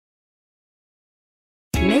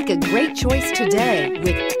Make a great choice today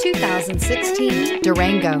with 2016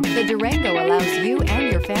 Durango. The Durango allows you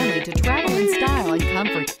and your family to travel in style and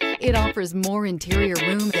comfort. It offers more interior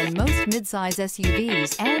room than most midsize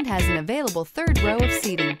SUVs and has an available third row of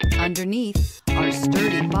seating. Underneath are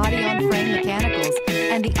sturdy body-on-frame mechanicals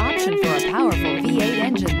and the option for a powerful V8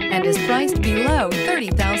 engine, and is priced below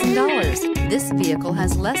 $30,000. This vehicle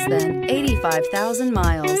has less than 85,000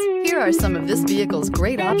 miles. Here are some of this vehicle's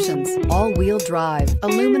great options: all-wheel drive,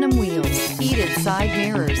 aluminum wheels, heated side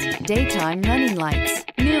mirrors, daytime running lights,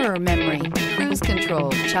 mirror memory, cruise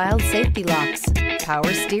control, child safety locks,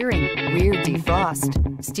 power steering, rear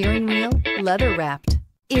defrost, steering wheel leather wrapped.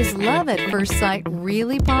 Is love at first sight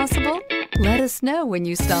really possible? Let us know when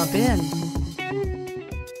you stop in.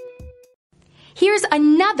 Here's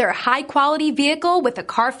another high-quality vehicle with a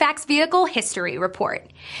Carfax Vehicle History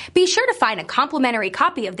Report. Be sure to find a complimentary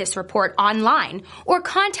copy of this report online or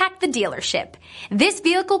contact the dealership. This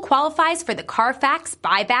vehicle qualifies for the Carfax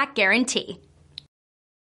Buyback Guarantee.